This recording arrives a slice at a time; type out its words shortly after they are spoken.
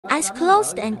eyes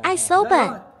closed and eyes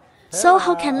open. So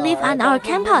who can live on our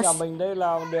campus?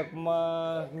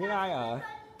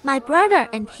 My brother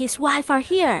and his wife are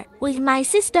here with my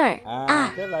sister.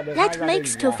 That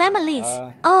makes two families.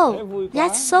 Oh,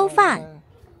 that's so fun.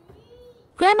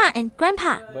 Grandma and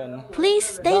Grandpa, please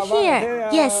stay here.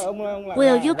 Yes.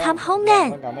 Will you come home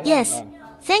then? Yes.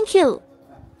 Thank you.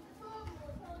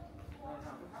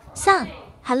 Son,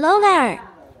 hello there.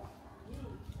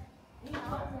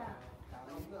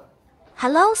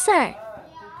 Hello, sir.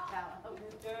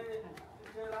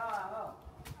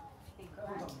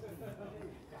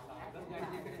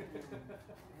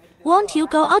 Won't you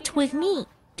go out with me?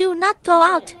 Do not go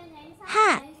out.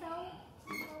 Ha!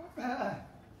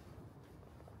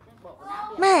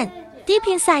 Man, deep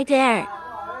inside there.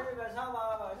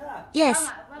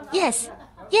 Yes, yes,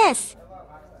 yes.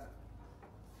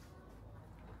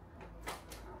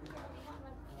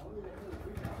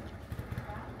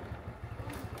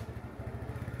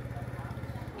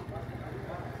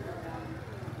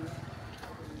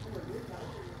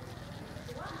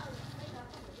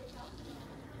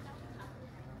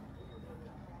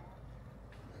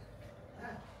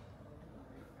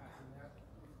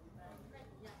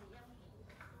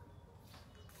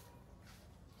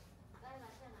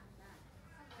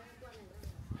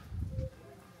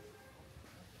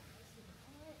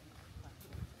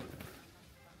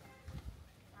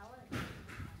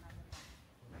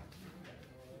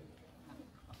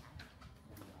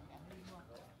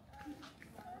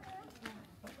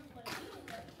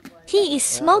 He is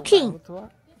smoking.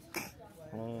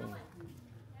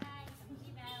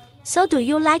 So do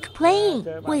you like playing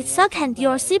with Sock and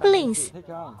your siblings?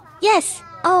 Yes.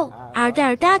 Oh, are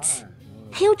there ducks?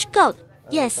 Huge goat.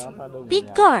 Yes.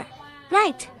 Big goat.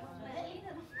 Right.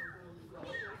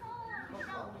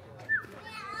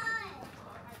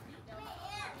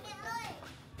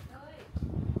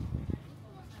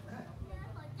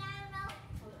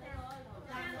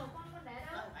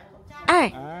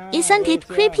 Isn't it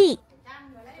creepy?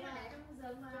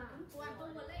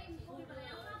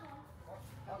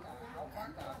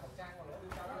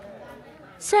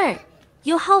 Sir,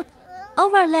 you hold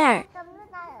over there.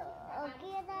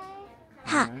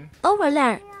 Ha, over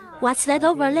there. What's that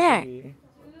over there?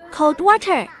 Cold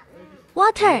water.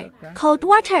 Water. Cold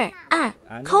water.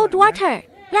 Cold water.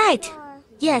 Right.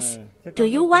 Yes. Do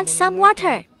you want some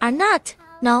water or not?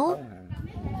 No.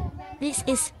 This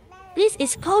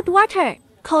is cold water.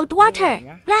 Cold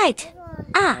water. Right.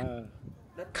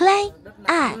 Clay.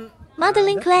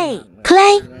 Modeling clay.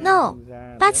 Clay. No.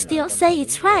 But still say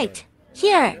it's right.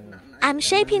 Here. I'm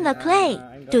shaping the clay.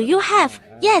 Do you have?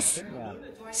 Yes.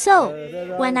 So,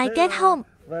 when I get home,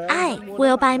 I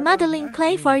will buy modeling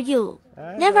clay for you.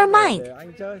 Never mind.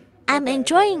 I'm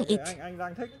enjoying it.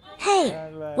 Hey,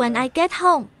 when I get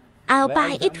home, I'll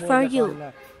buy it for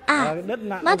you.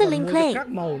 Modeling clay.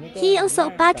 He also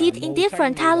bought it in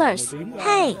different colors.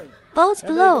 Hey, both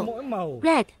blue,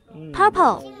 red,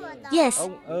 purple. Yes,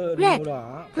 red,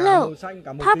 blue,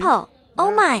 purple.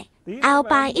 Oh my, I'll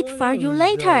buy it for you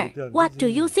later. What do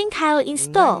you think I'll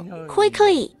install?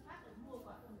 Quickly.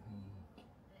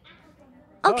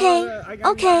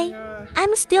 Okay.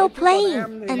 I'm still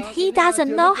playing, and he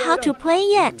doesn't know how to play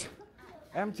yet.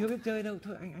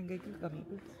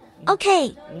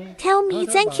 Okay, tell me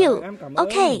thank you.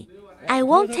 Okay, I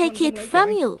won't take it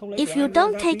from you if you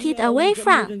don't take it away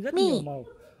from me.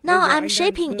 Now I'm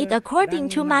shaping it according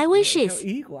to my wishes.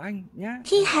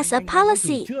 He has a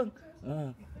policy.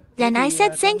 Then I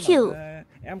said thank you.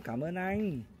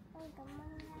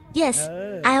 Yes,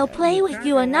 I'll play with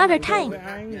you another time.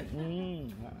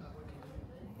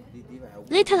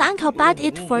 Little uncle bought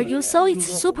it for you so it's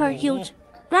super huge.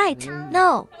 Right,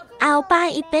 no, I'll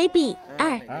buy it baby.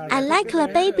 I like the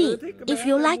baby. If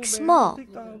you like small,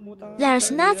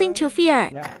 there's nothing to fear.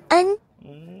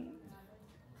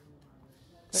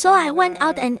 So I went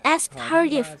out and asked her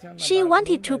if she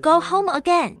wanted to go home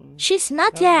again. She's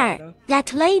not there.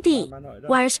 That lady.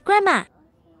 Where's Grandma?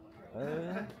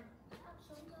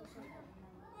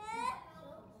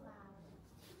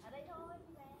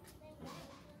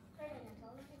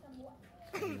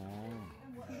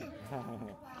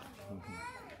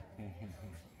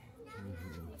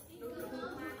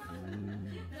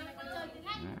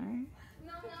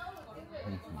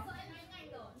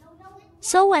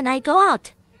 So when I go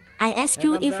out, I ask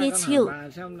you if it's you.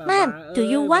 Mom, do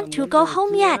you want to go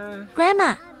home yet?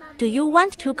 Grandma, do you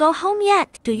want to go home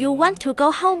yet? Do you want to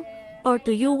go home? Or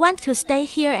do you want to stay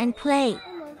here and play?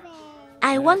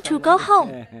 I want to go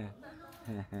home.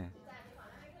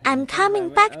 I'm coming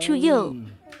back to you.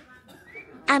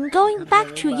 I'm going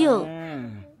back to you.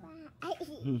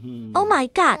 Oh my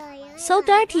God, so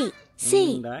dirty.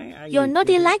 See, you're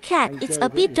naughty like cat. It's a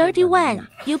bit dirty when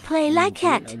you play like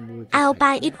cat. I'll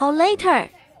buy it all later.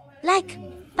 Like,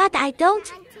 but I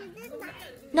don't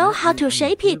know how to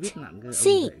shape it.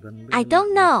 See, I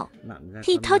don't know.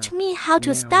 He taught me how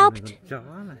to stop.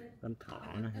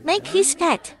 Make his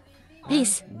cat.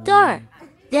 This door.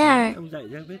 There.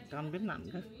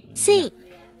 See,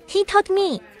 he taught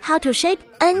me how to shape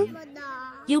N.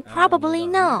 You probably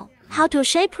know how to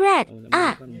shape red.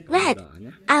 Ah, red.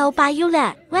 I'll buy you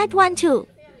that red one too.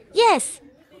 Yes.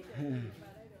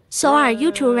 So are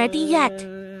you two ready yet?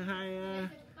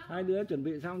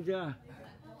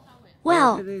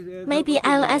 Well, maybe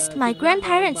I'll ask my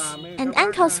grandparents and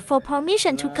uncles for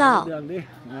permission to go.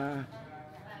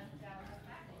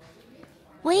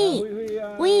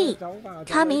 We,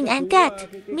 come in and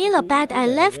get me the bed I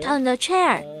left on the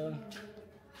chair.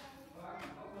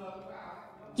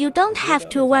 You don't have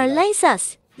to wear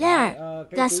laces. There,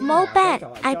 the small bed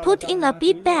I put in the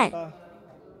big bed.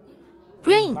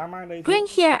 Bring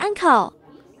here, uncle.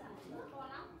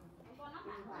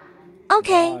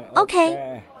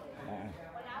 Okay.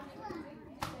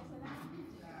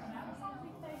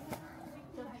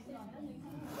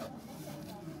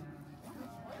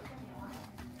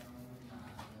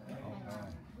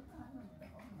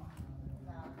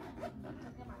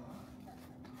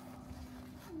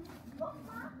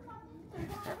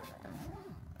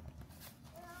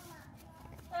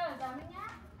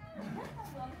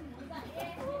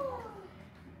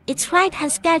 It's right on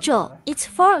schedule. It's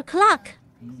 4 o'clock.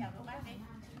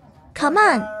 Come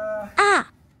on. Ah,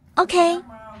 okay.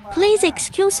 Please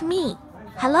excuse me.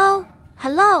 Hello,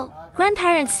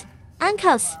 grandparents,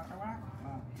 uncles.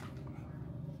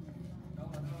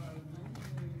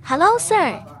 Hello,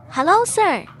 sir.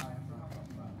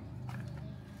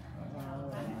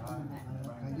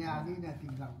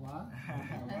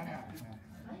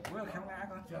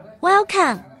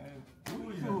 Welcome.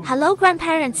 Hello,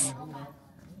 grandparents.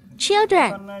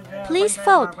 Children, please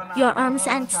fold your arms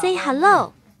and say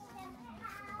hello.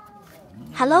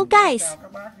 Hello, guys.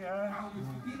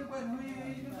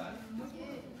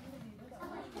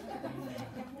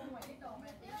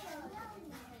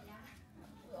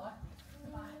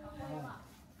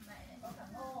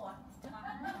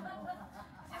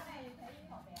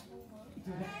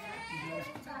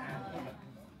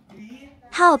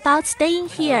 How about staying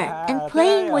here and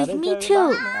playing with me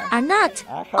too? Or not?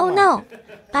 Oh no.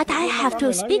 But I have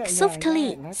to speak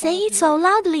softly. Say it so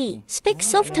loudly. Speak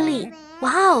softly.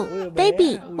 Wow,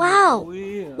 baby. Wow.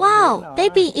 Wow,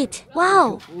 baby it.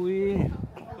 Wow.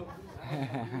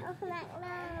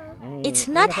 It's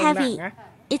not heavy.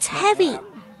 It's heavy.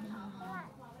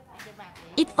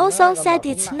 It also said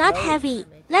it's not heavy.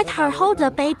 Let her hold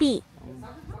the baby.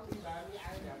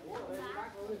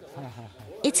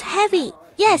 It's heavy.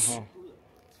 Yes.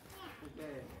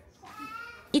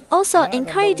 It also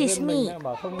encourages me,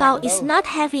 but it's not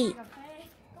heavy.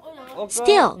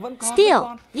 Still,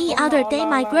 the other day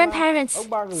my grandparents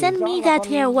sent me that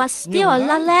there was still a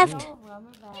lot left.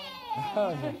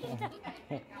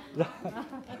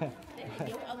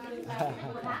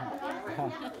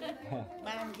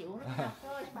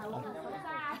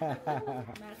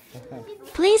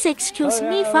 Please excuse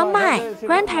me from my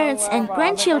grandparents and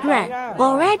grandchildren.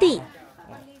 Already?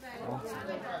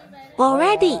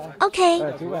 Okay,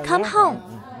 come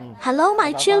home. Hello,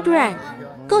 my children.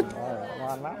 Good.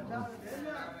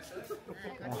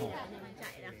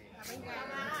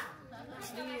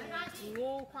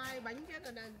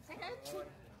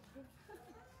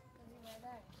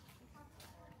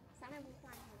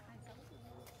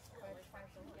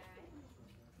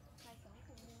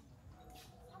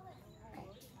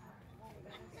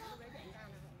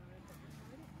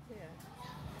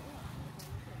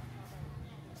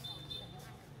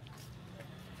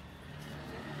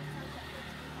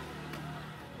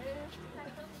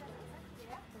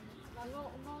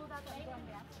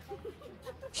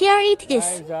 Here it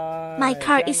is. My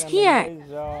car is here.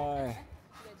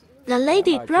 The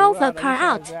lady drove the car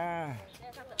out.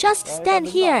 Just stand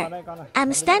here.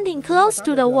 I'm standing close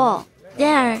to the wall.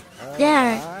 There.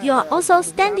 You're also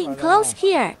standing close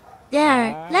here.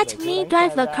 There. Let me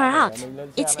drive the car out.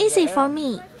 It's easy for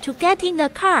me to get in the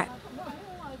car.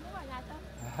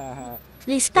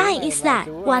 This guy is that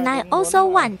one I also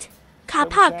want. Car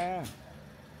park.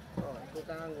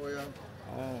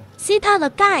 Sit on the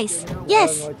guys.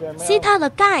 Yes, sit on the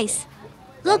guys.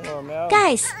 Look,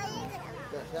 guys.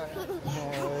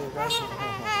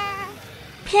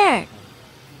 Pierre.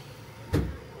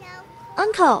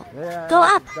 Uncle, go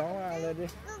up.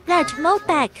 Red mode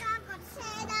back.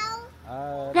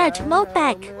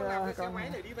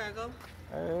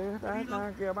 Đó,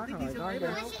 kia bác hỏi con kìa.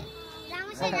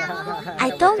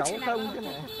 I don't. Cháu không chứ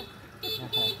này.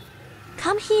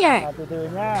 Come here. Từ từ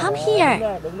nha. Come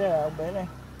here. Đứng đây ông bé này.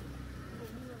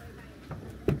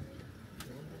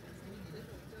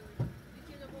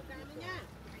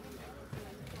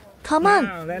 Come on.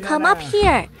 Come up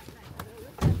here.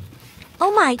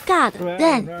 Oh my God.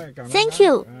 Then. Thank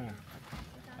you.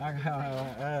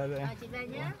 Chị về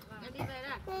nhé. Em đi về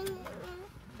đây.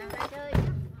 Đang ra chơi.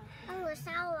 Ông ngồi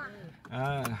sau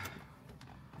à?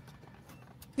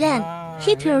 Then.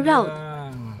 Hit the road.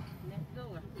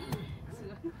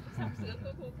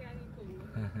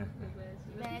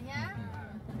 Về nhá.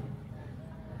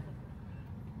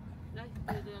 Đây,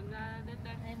 từ đường ra đến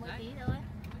đây. Đây mới tí thôi.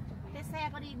 Cái xe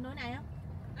có đi nối này không?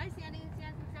 Đấy, xe khác đi.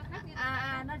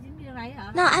 Nó dính đi đường này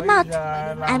hả? No, I'm out.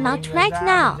 I'm out right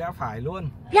now. Ra phải luôn.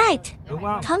 Right. Đúng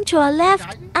không? Come to our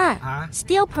left.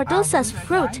 Steel produces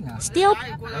fruit. Steel.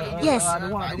 Yes,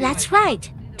 that's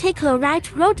right. Take a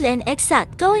right road lane exit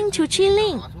going to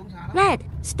Chiling. Red.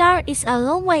 Star is a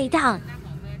long way down.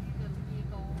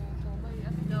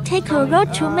 Take a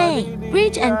road to May.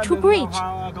 Bridge and to bridge.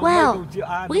 Well,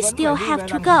 we still have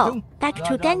to go back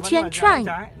to Dantian Shrine.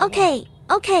 Okay,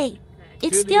 okay.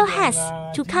 It still has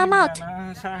to come out.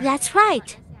 That's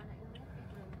right.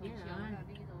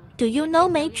 Do you know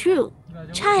Mei Tru?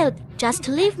 Child, just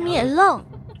leave me alone.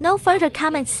 No further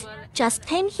comments. Just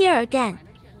came here again.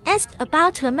 Asked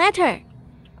about the matter.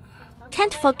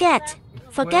 Can't forget.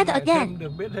 Forget again.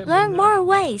 Learn more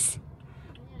ways.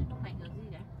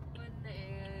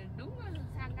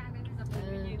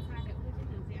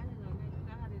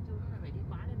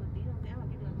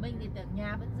 Mình thì tưởng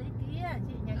nhà vẫn dưới kia,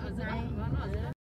 chị nhà chị này.